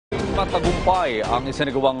Matagumpay ang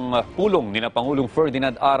isinagawang pulong ni Pangulong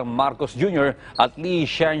Ferdinand R. Marcos Jr. at Li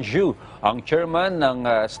Xianzhu, ang chairman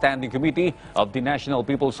ng Standing Committee of the National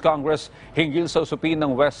People's Congress hinggil sa usapin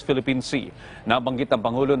ng West Philippine Sea. Nabanggit ng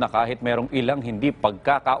Pangulo na kahit merong ilang hindi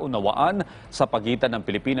pagkakaunawaan sa pagitan ng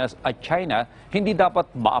Pilipinas at China, hindi dapat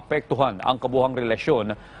maapektuhan ang kabuhang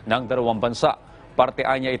relasyon ng dalawang bansa.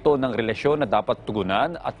 Partean niya ito ng relasyon na dapat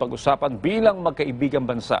tugunan at pag-usapan bilang magkaibigang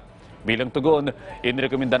bansa. Bilang tugon,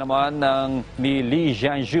 inirekomenda naman ni Li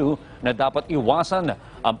Xianzhu na dapat iwasan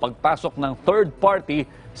ang pagpasok ng third party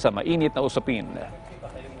sa mainit na usapin.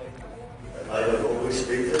 I have always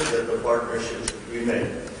stated that the partnerships we make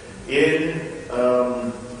in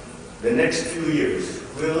the next few years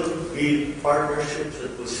will be partnerships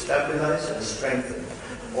that will stabilize and strengthen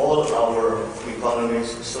all our economies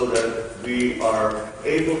so that we are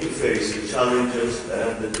able to face the challenges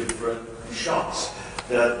and the different shocks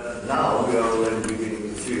that now we are already beginning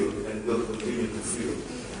to feel and will continue to feel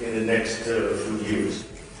in the next few years.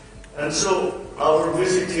 And so our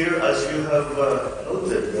visit here, as you have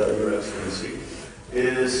noted, Your Excellency,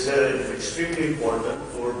 is extremely important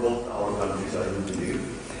for both our countries, I do believe.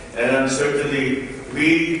 And certainly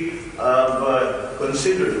we have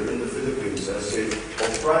considered in the Philippines as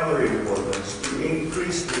of primary importance to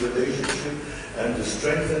increase the relationship and to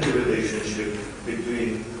strengthen the relationship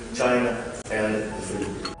between China and the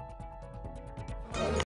Philippines.